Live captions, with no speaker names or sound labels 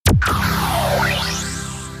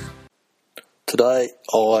Today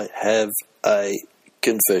I have a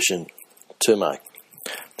confession to make.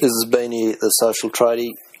 This is Beanie the Social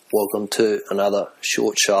Tradie. Welcome to another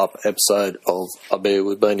short, sharp episode of A Beer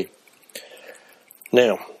with Beanie.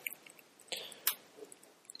 Now,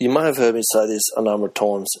 you may have heard me say this a number of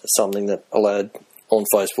times. Something that a lad on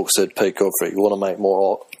Facebook said, Pete Godfrey, you want to make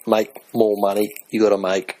more money, you got to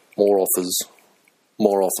make more offers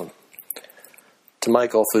more often. To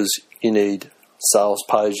make offers, you need sales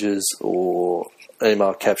pages or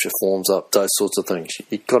email capture forms up, those sorts of things.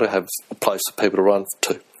 You've got to have a place for people to run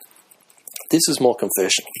to. This is my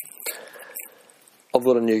confession. I've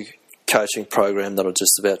got a new coaching program that I'm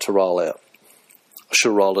just about to roll out. I should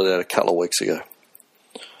have rolled it out a couple of weeks ago.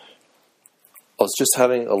 I was just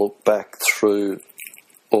having a look back through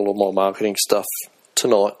all of my marketing stuff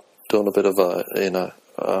tonight, doing a bit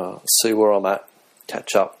of see where I'm at,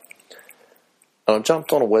 catch up. And I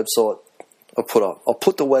jumped on a website I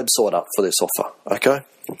put the website up for this offer, okay?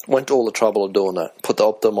 Went to all the trouble of doing that. Put the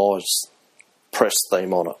optimised press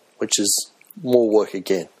theme on it, which is more work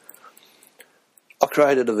again. I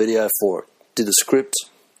created a video for it, did a script,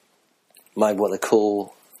 made what they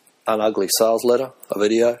call an ugly sales letter, a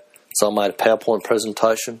video. So I made a PowerPoint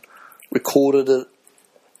presentation, recorded it,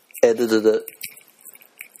 edited it,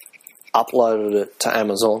 uploaded it to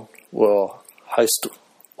Amazon, where I host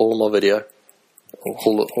all of my video.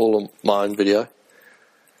 All of my own video.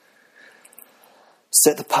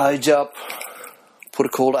 Set the page up, put a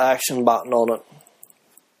call to action button on it,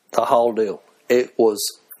 the whole deal. It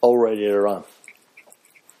was all ready to run.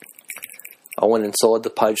 I went inside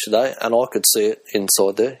the page today and I could see it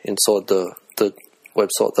inside there, inside the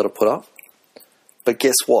website that I put up. But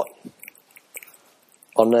guess what?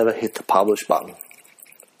 I never hit the publish button.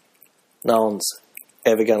 No one's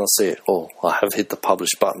ever going to see it. Oh, I have hit the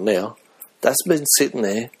publish button now. That's been sitting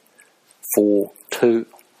there for 2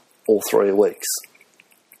 or 3 weeks.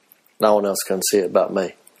 No one else can see it but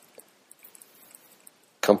me.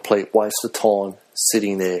 Complete waste of time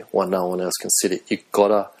sitting there when no one else can see it. You've got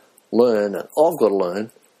to learn, and I've got to learn,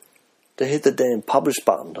 to hit the damn publish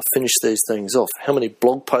button to finish these things off. How many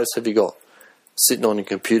blog posts have you got sitting on your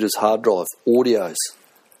computer's hard drive? Audios,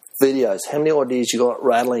 videos. How many ideas you got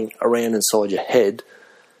rattling around inside your head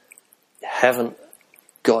you haven't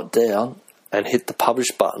got down and hit the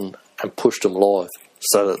publish button and pushed them live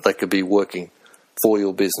so that they could be working for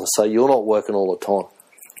your business. So you're not working all the time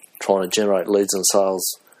trying to generate leads and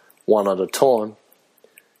sales one at a time.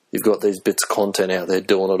 You've got these bits of content out there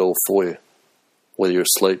doing it all for you, whether you're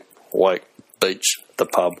asleep, awake, beach, the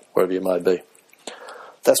pub, wherever you may be.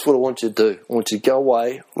 That's what I want you to do. I want you to go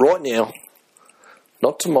away right now,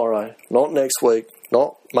 not tomorrow, not next week,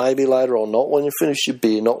 not maybe later on, not when you finish your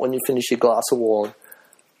beer, not when you finish your glass of wine.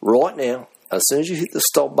 Right now, as soon as you hit the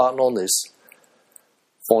stop button on this,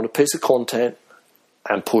 find a piece of content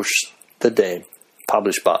and push the damn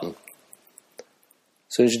publish button. As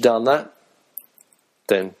soon as you've done that,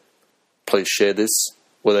 then please share this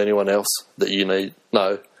with anyone else that you needs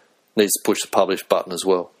to push the publish button as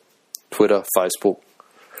well. Twitter, Facebook,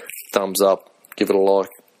 thumbs up, give it a like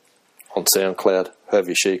on SoundCloud, however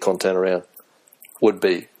you share your content around. Would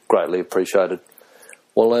be greatly appreciated.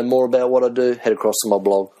 Want to learn more about what I do? Head across to my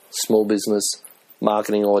blog, Small Business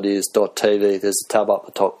Marketingideas.tv. There's a tab up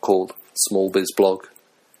the top called Small Biz Blog.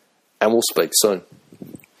 And we'll speak soon.